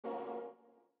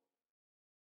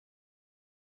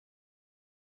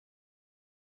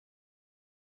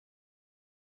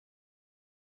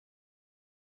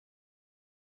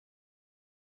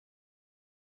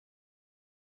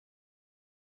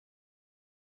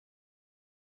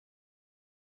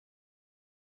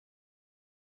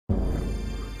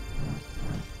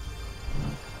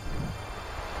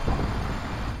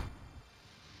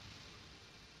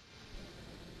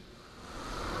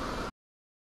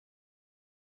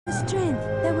strength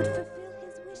that would fulfill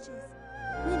his wishes.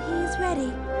 When he is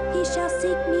ready, he shall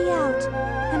seek me out,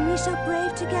 and we shall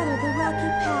brave together the rocky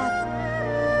path.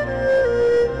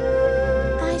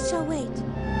 I shall wait.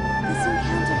 This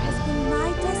encounter has been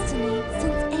my destiny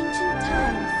since ancient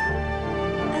times.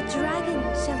 A dragon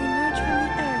shall emerge from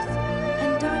the earth,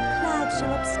 and dark clouds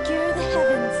shall obscure the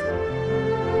heavens.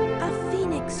 A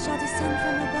phoenix shall descend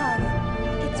from above.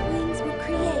 Its wings will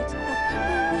create a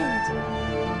purple wind.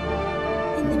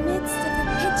 In the midst of the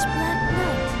pitch-black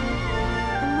night,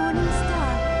 the morning star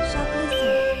shall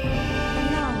glisten,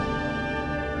 alone.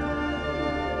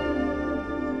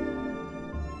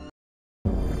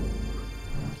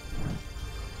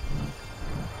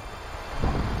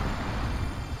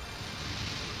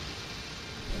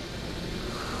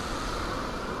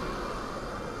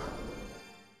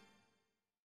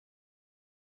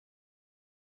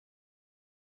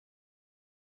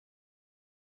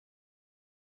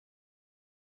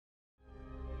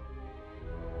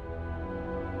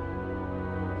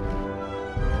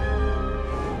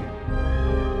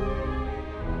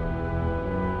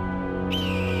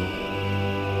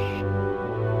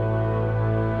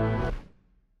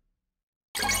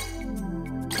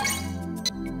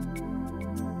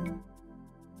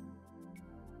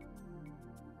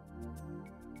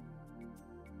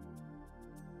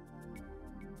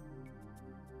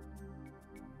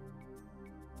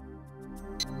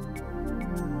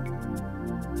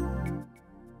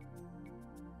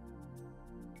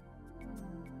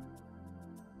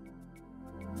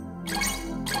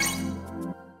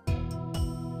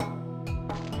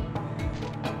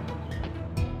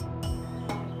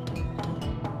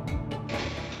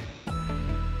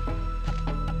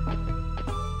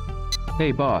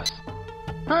 Hey, boss.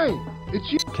 Hey,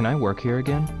 it's you. Can I work here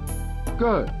again?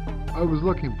 Good. I was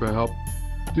looking for help.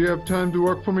 Do you have time to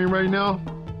work for me right now?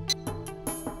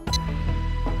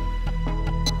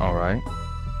 All right.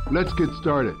 Let's get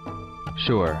started.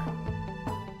 Sure.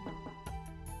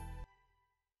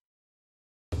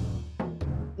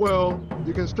 Well,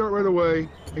 you can start right away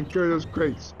and carry those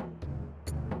crates.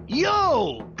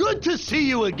 Yo! Good to see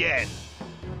you again!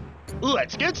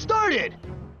 Let's get started!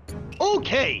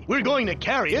 Okay, we're going to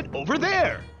carry it over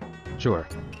there. Sure.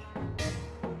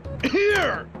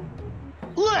 Here!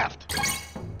 Left!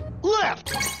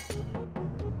 Left!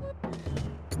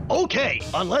 Okay,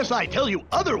 unless I tell you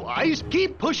otherwise,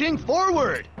 keep pushing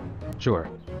forward. Sure.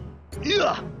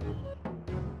 Yeah!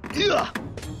 Yeah!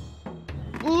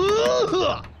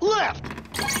 Left!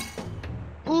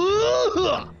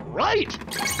 Right!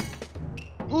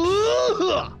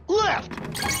 Left!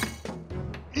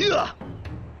 Yeah!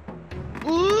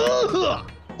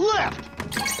 Left!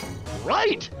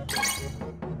 Right!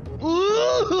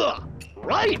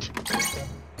 Right!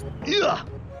 Yeah!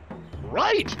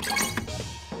 Right!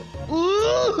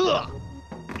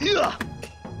 Yeah!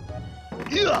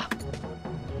 Yeah!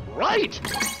 Right!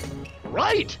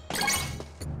 Right!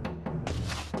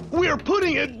 We're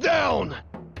putting it down!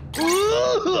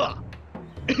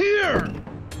 Here!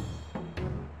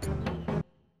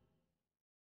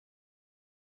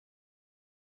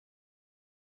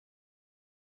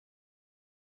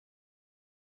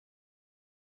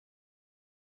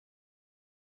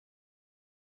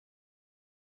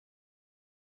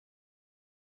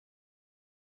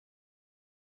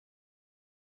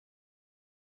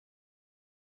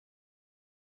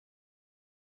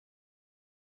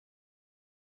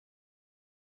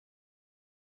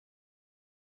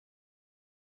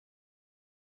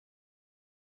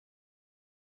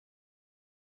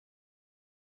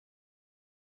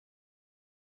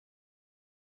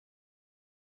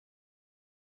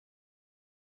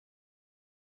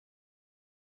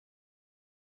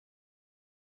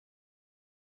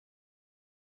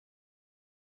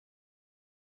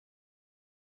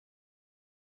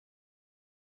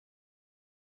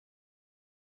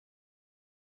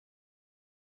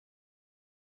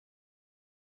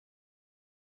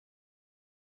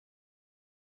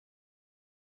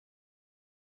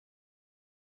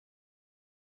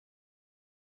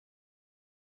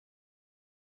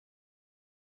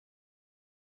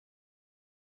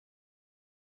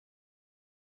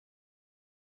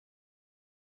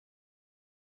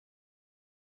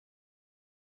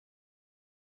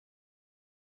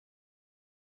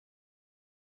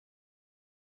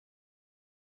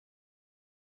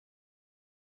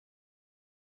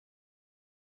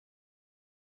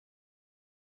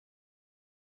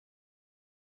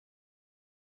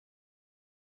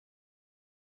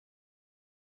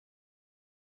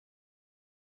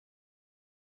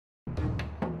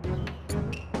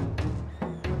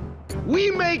 We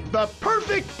make the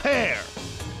perfect pair!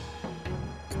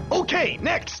 Okay,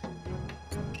 next!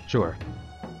 Sure.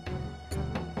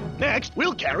 Next,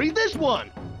 we'll carry this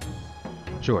one.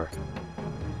 Sure.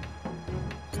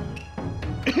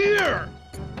 Here!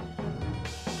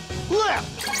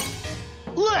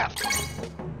 Left! Left!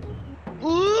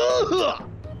 Ooh-huh!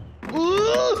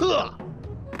 Ooh-huh!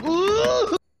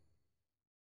 Ooh-huh!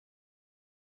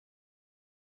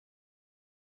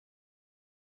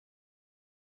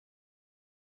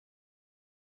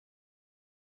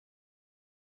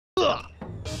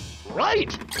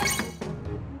 Right!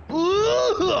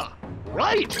 Ooh-huh!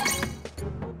 Right!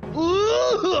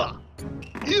 Ooh-huh!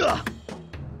 Yeah!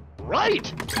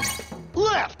 Right!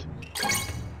 Left!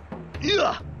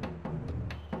 Yeah!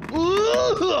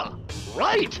 Ooh-huh!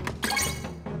 Right!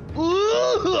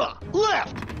 Ooh-huh!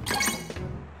 Left!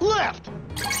 Left!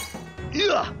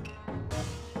 Yeah!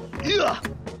 Yeah!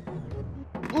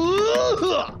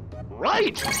 Ooh-huh!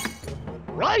 Right!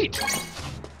 Right!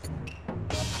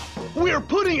 We're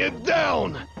putting it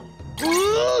down!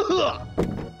 Ooh-huh!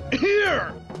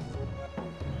 Here!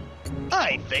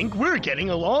 I think we're getting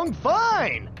along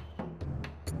fine!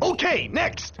 Okay,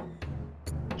 next!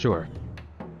 Sure.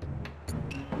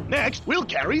 Next, we'll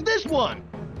carry this one!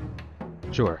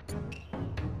 Sure.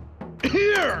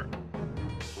 Here!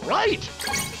 Right!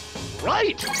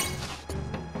 Right!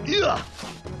 Yeah!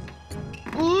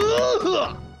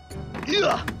 Ooh-huh!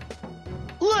 Yeah!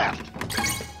 Left!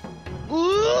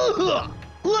 Ooh-huh!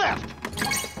 Left!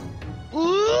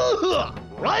 Ooh-huh!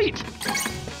 Right!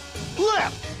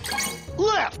 Left!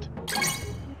 Left!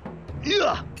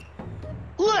 Yeah!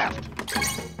 Left!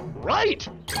 Right!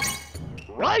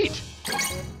 Right!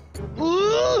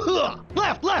 Ooh-huh!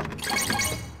 Left!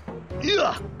 Left!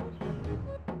 Yeah!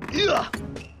 Yeah!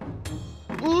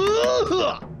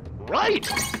 Ooh-huh!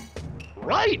 Right!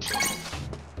 Right!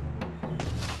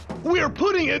 We're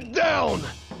putting it down!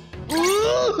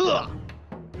 Ooh-huh!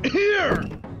 Here!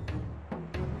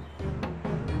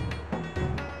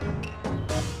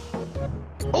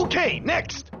 Okay,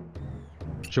 next!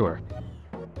 Sure.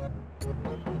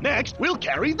 Next, we'll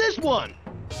carry this one!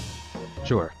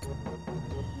 Sure.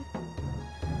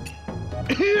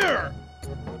 Here!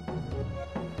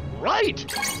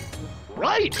 Right!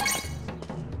 Right!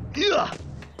 Yeah!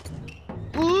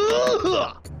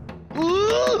 Ooh-huh!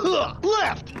 Ooh-huh!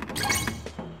 Left!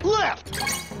 Left!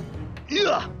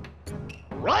 Yeah!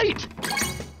 Right!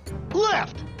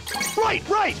 Left! Right!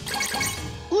 Right!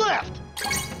 Left!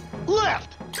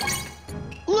 Left!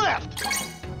 Left!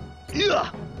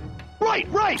 Yeah! Right!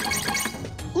 Right!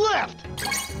 Left!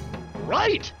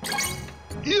 Right!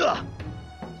 Yeah!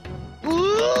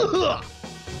 Ooh-huh!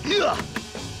 Yeah!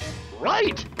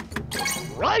 Right!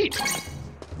 Right!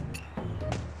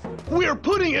 We're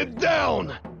putting it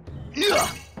down!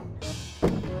 Yeah!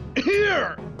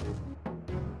 Here!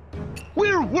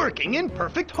 We're working in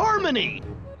perfect harmony!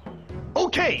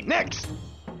 Okay, next!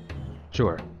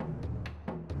 Sure.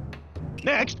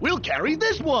 Next, we'll carry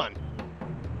this one!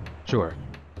 Sure.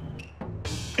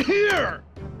 Here!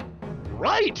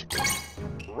 Right!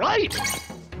 Right!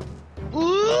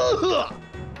 Ooh-huh!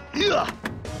 Yeah!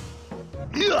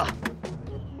 Yeah!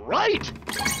 Right!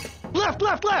 Left!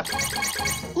 Left!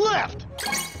 Left! Left!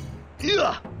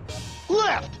 Yeah!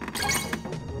 Left!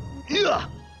 Yeah!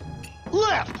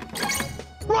 Left!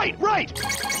 Right! Right!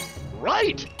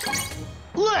 Right!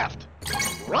 Left!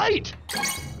 Right!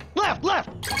 Left! Left!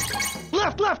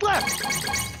 Left! Left!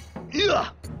 Left! Yeah!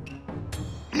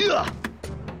 Yeah!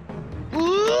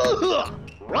 Ooh-huh!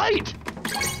 Right!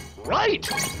 Right!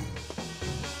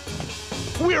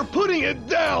 We're putting it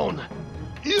down!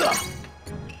 Yeah!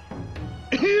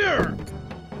 Here!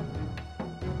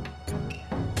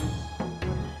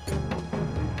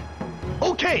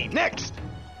 Okay, next!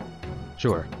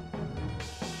 Sure.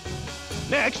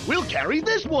 Next, we'll carry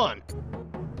this one!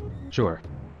 Sure.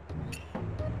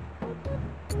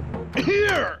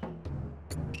 Here!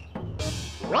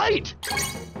 Right!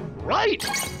 Right!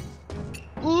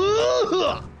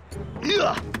 Ooh-huh!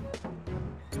 Yeah!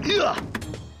 Yeah!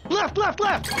 Left! Left!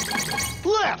 Left!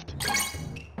 Left!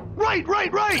 Right!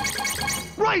 Right!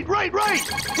 Right! Right! Right!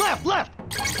 Right! Left! Left!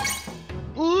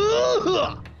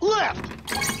 Ooh-huh! Left!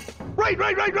 Right!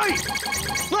 Right! Right!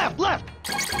 Right! Left! Left!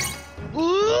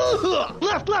 Ooh-huh!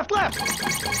 Left! Left!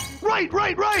 Left! Right!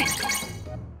 Right! Right!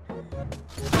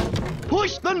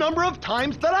 Push the number of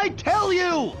times that I tell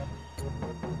you!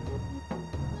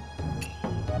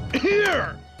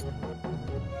 Here!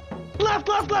 Left,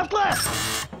 left, left,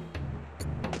 left!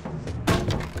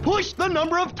 Push the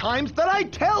number of times that I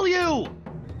tell you!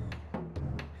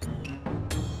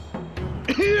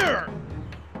 Here!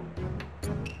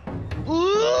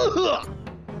 Ooh-huh!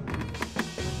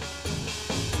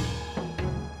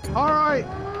 All right,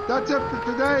 that's it for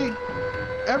today.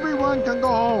 Everyone can go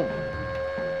home.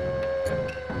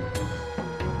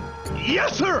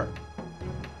 Yes, sir!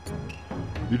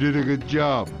 You did a good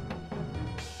job.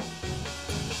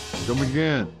 Come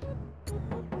again.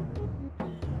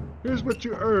 Here's what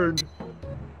you earned.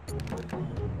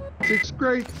 6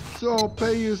 crates, so I'll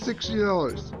pay you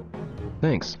 $60.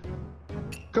 Thanks.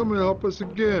 Come and help us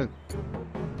again.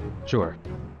 Sure.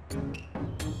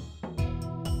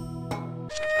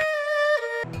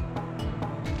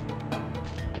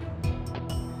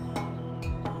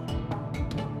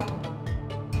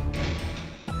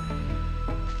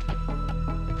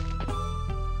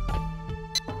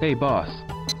 Hey, boss.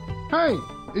 Hey,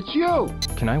 it's you!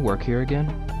 Can I work here again?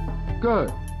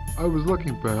 Good. I was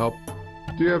looking for help.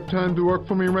 Do you have time to work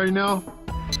for me right now?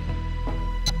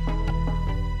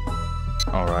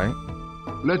 All right.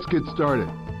 Let's get started.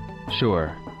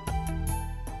 Sure.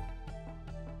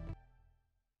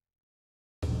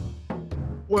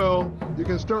 Well, you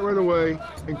can start right away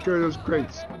and carry those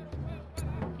crates.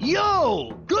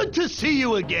 Yo! Good to see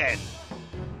you again!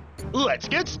 Let's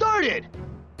get started!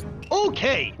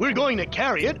 Okay, we're going to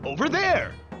carry it over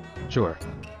there. Sure.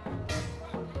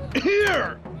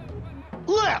 Here!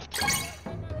 Left!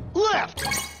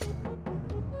 Left!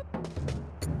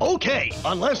 Okay,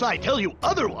 unless I tell you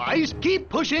otherwise, keep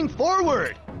pushing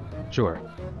forward. Sure.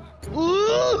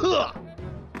 Ooh-huh.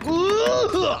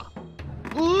 Ooh-huh.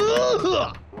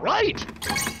 Ooh-huh. Right!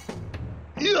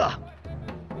 Yeah!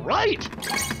 Right!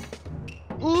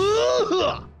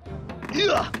 Ooh-huh.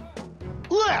 Yeah!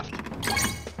 Left!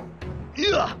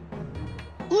 Yeah!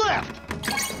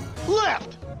 Left!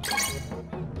 Left!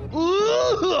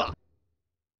 Ooh-huh.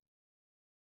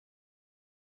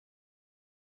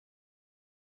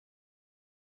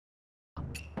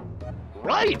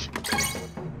 Right!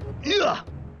 Yeah!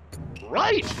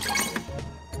 Right!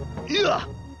 Yeah!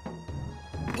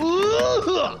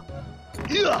 Ooh-huh.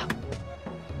 Yeah!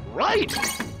 Right!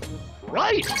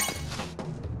 Right!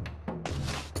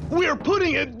 We're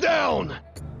putting it down!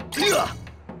 Yeah!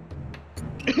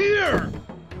 Here!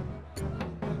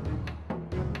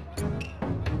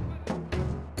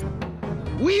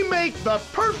 We make the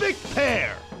perfect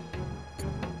pair!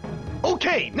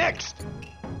 Okay, next!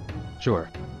 Sure.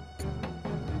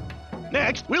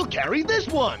 Next, we'll carry this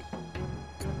one!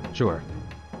 Sure.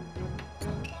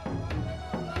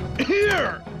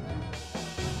 Here!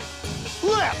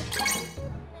 Left!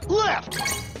 Left!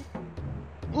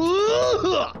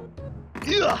 Ooh-huh.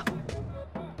 Yeah!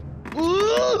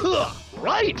 Ooh-huh.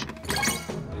 Right!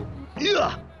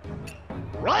 Yeah!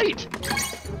 Right!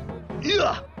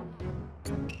 Yeah!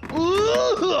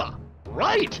 Ooh-huh.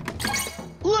 Right!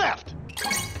 Left!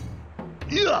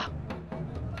 Yeah!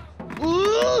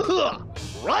 Ooh-huh.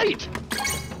 Right!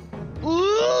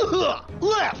 Ooh-huh.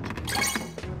 Left!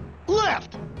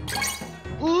 Left!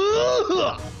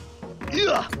 Ooh-huh.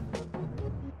 Yeah!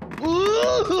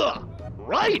 Ooh-huh.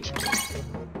 Right!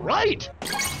 Right!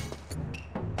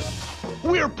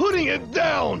 We're putting it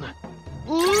down!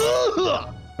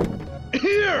 Ooh-huh.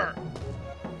 Here!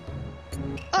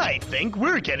 I think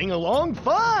we're getting along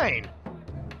fine!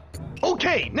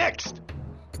 Okay, next!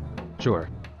 Sure.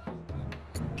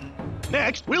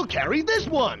 Next, we'll carry this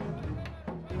one!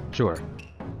 Sure.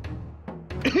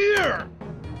 Here!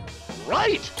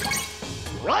 Right!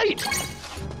 Right!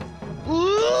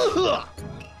 Ooh-huh.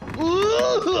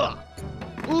 Ooh-huh.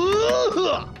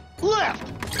 Ooh-huh.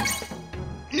 Left!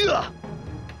 Yeah!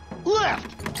 Left!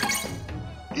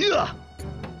 Yeah!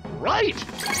 Right!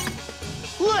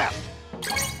 Left!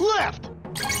 Left!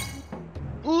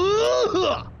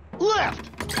 Ooh-huh.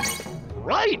 Left!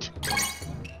 Right!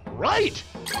 Right!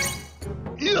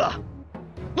 Yeah!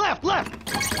 Left!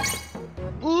 Left!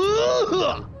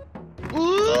 Ooh-huh.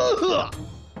 Ooh-huh.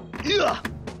 Yeah!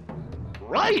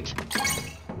 Right!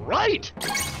 Right!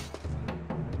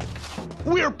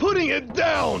 We're putting it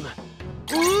down!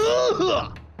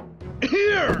 Ooh-huh.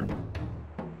 Here!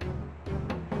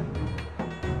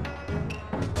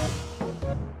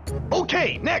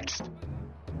 Okay, next!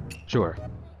 Sure.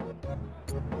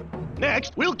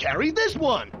 Next, we'll carry this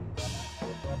one!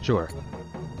 Sure.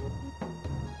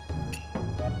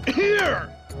 Here!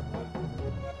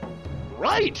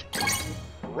 Right!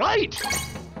 Right!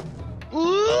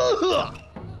 Ooh-huh.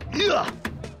 Yeah!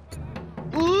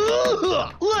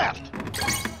 Ooh-huh. Left!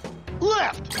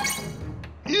 Left!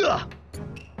 Yeah!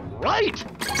 Right!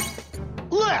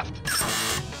 Left!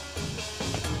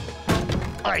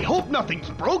 I hope nothing's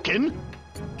broken!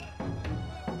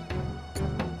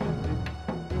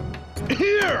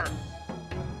 Here!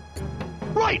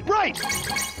 Right, right!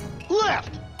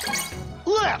 Left!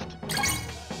 Left!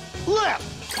 Left!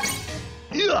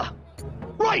 Yeah!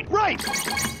 Right, right!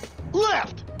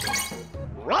 Left!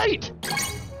 Right!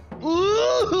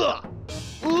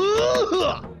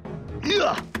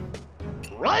 Yeah!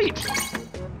 Right!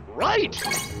 Right!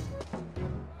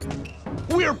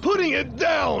 We're putting it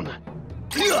down!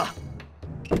 Yeah!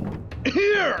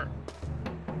 Here!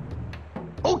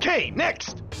 Okay,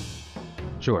 next!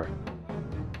 Sure.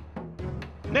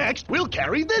 Next, we'll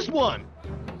carry this one!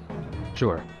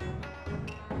 Sure.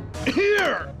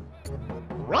 Here!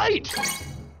 Right!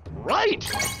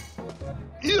 Right!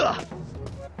 Yeah!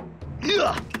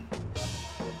 Yeah!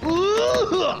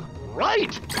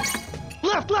 Right!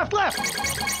 Left, left,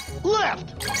 left!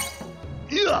 Left!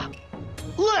 Yeah!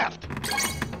 Left!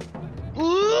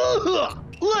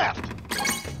 Left!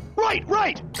 Right,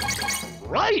 right!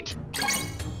 Right!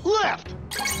 Left!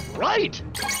 Right!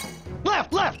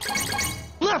 Left, left!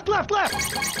 Left, left,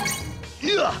 left!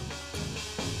 Yeah!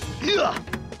 Yeah!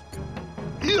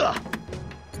 Yeah!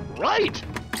 Right!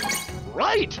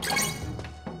 Right!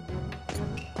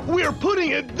 We're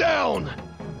putting it down!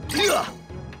 Yeah!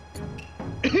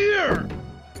 Here!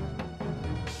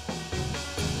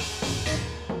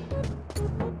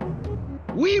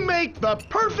 We make the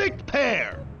perfect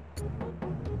pair!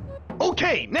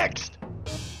 Okay, next!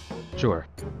 Sure.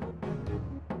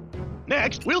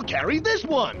 Next, we'll carry this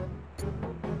one!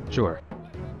 Sure.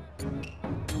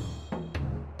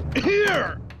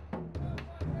 Here!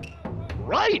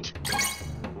 Right!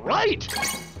 Right!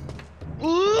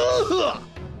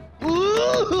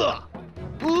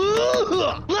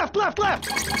 Left, left, left!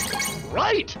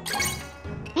 Right!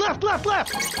 Left, left,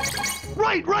 left!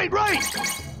 Right, right, right!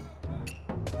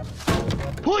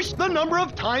 Push the number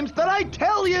of times that I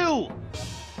tell you!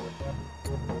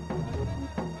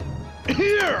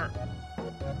 Here!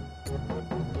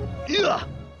 Yeah!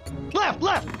 Left,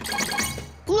 left!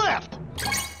 Left!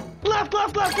 Left,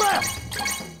 left, left, left!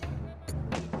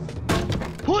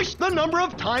 Push the number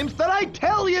of times that I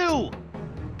tell you!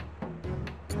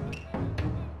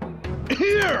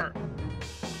 Here!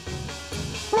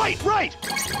 Right, right!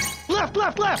 Left,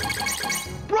 left, left!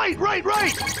 Right, right,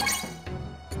 right!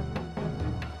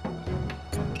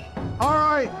 All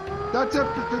right, that's it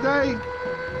for today.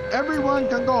 Everyone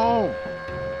can go home.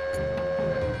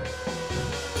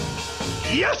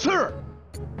 Yes, sir!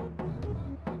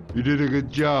 You did a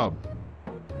good job.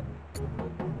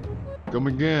 Come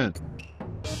again.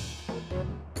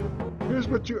 Here's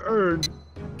what you earned.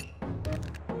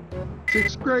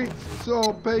 6th grade, so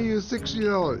I'll pay you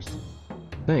 $60.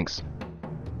 Thanks.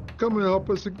 Come and help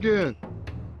us again.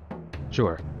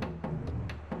 Sure.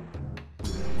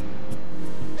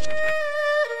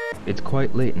 It's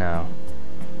quite late now.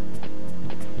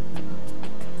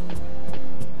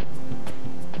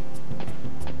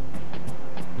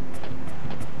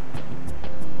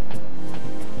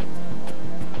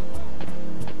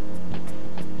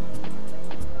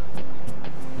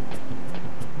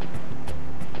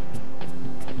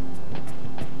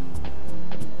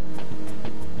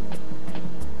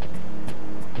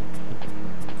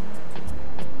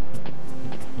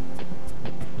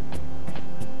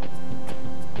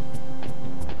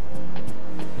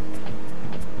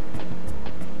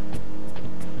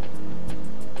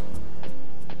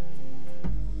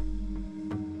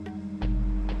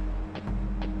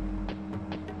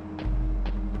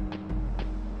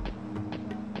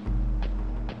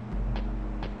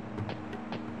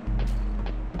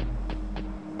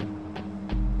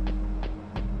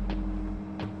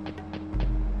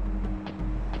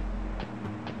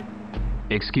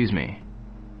 Excuse me.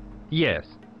 Yes.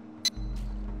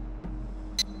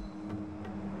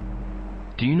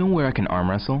 Do you know where I can arm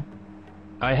wrestle?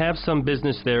 I have some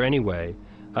business there anyway.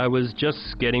 I was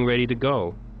just getting ready to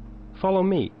go. Follow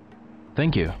me.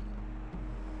 Thank you.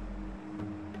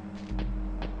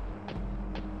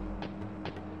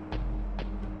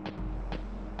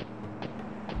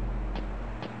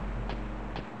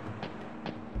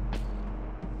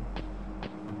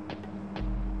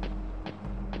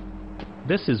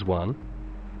 This is one.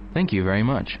 Thank you very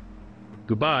much.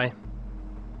 Goodbye.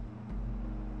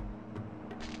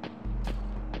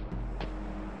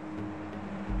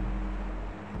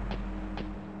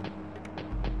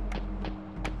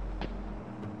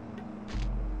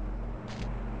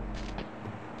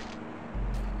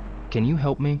 Can you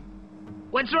help me?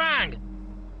 What's wrong?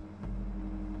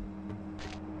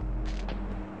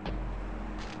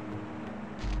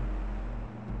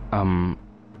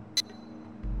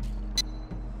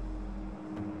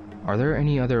 Are there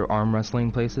any other arm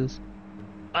wrestling places?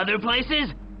 Other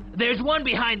places? There's one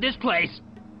behind this place.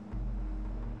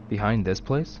 Behind this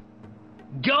place?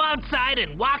 Go outside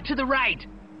and walk to the right.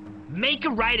 Make a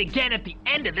right again at the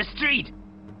end of the street.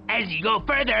 As you go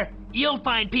further, you'll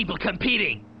find people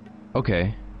competing.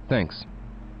 Okay, thanks.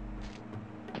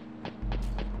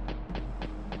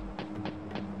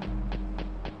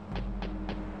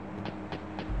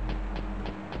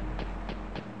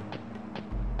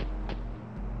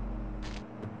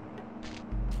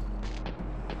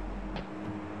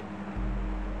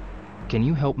 Can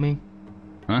you help me?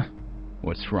 Huh?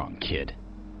 What's wrong, kid?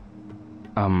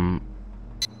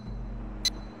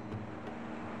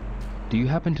 Do you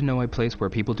happen to know a place where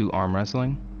people do arm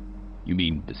wrestling? You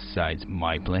mean besides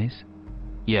my place?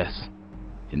 Yes.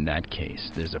 In that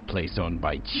case, there's a place owned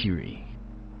by Chiri.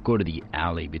 Go to the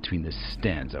alley between the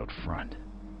stands out front.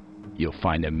 You'll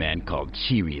find a man called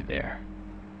Chiri there.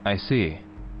 I see.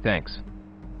 Thanks.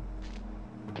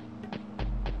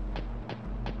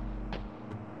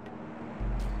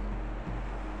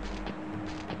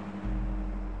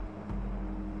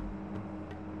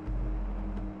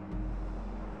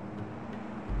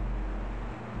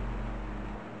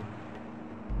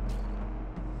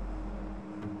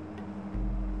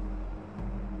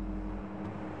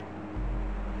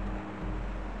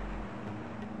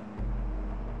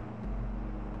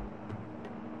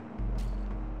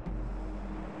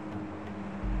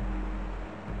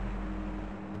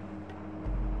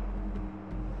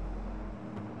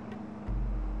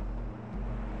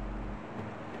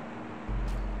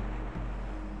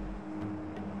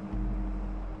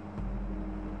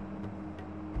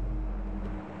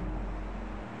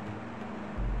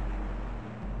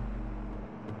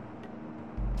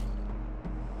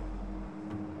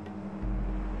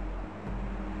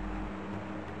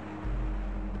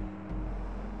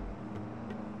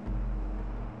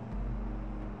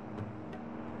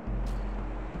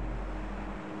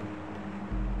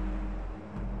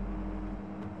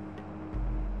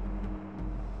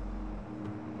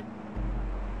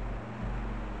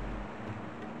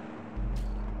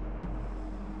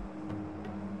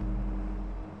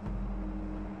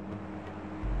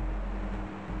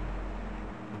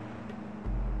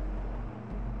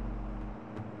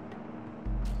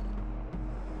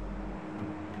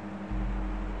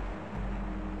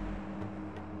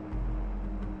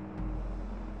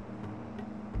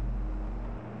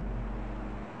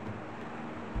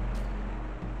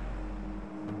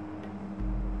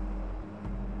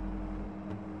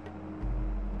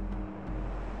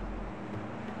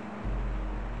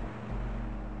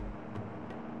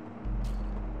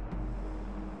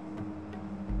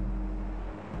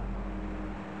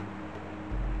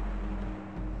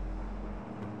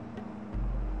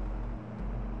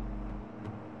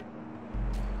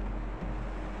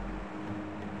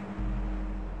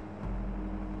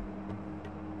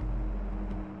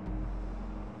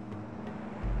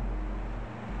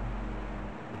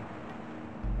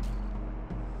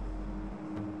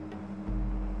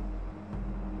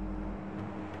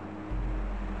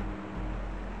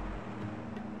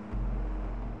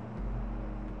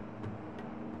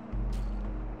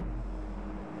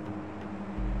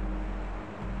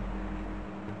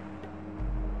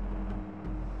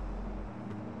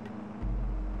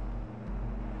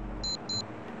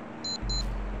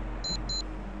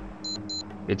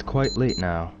 It's quite late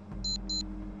now.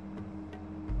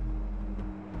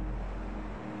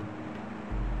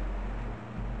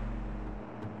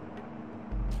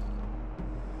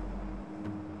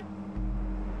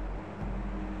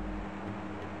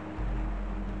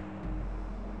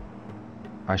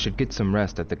 I should get some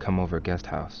rest at the come-over guest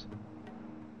house.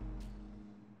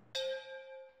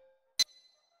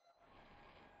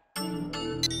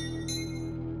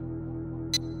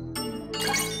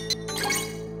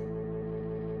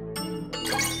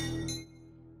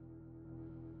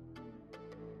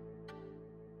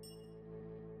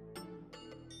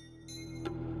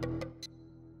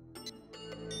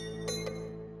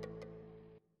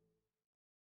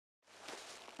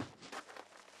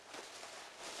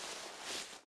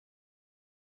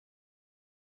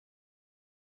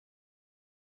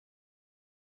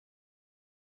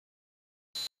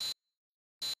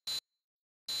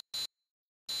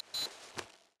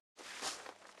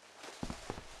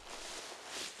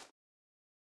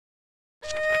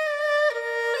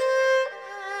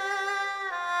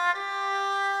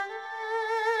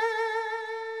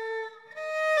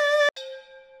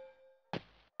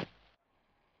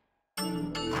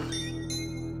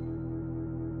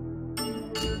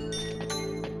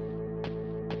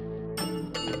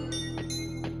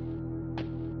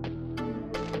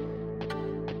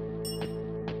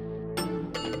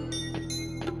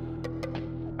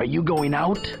 Are you going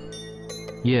out?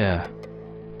 Yeah.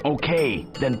 Okay,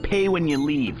 then pay when you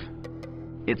leave.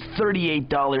 It's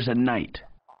 $38 a night.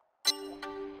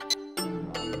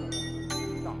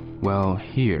 Well,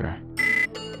 here.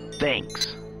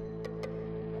 Thanks.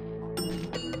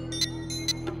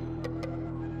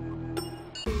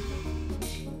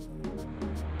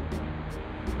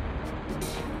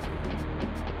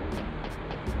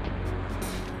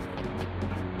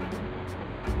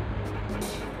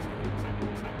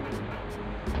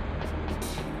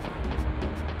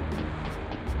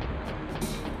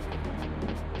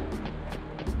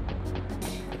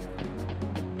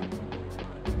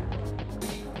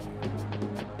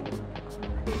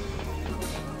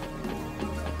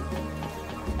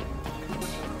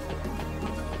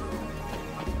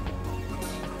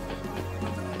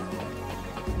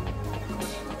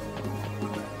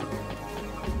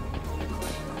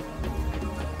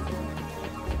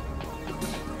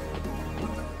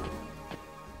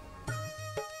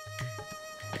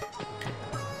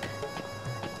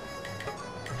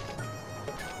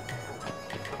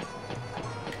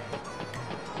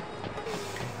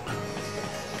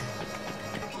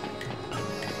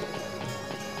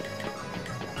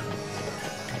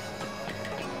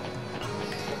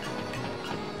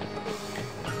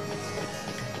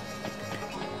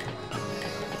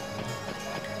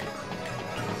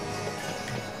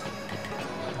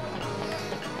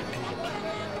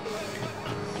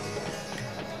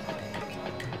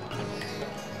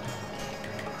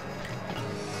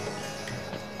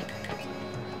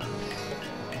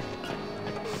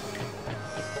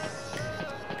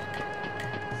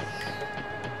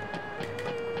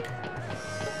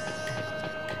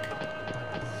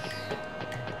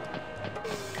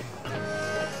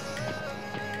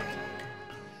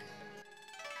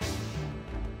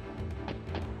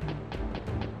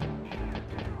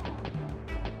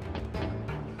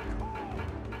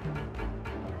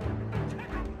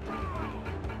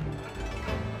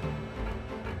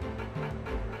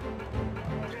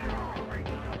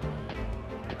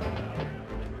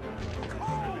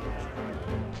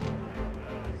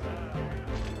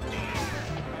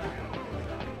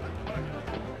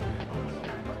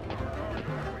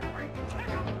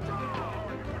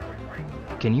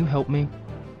 Can you help me?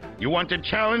 You want to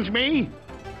challenge me?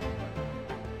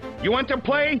 You want to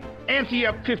play? Ante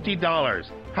up $50.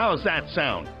 How's that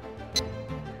sound?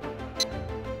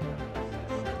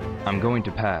 I'm going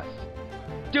to pass.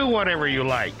 Do whatever you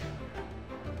like.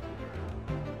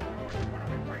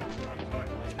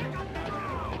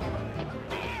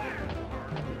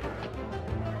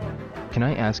 Can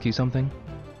I ask you something?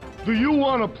 Do you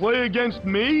want to play against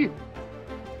me?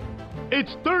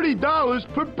 It's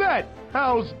 $30 per bet.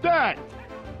 How's that?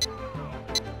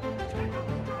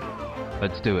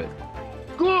 Let's do it.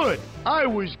 Good. I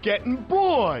was getting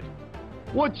bored.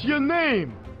 What's your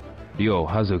name? Ryo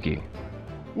Hazuki.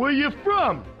 Where you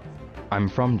from? I'm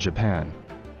from Japan.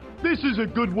 This is a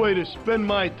good way to spend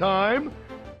my time.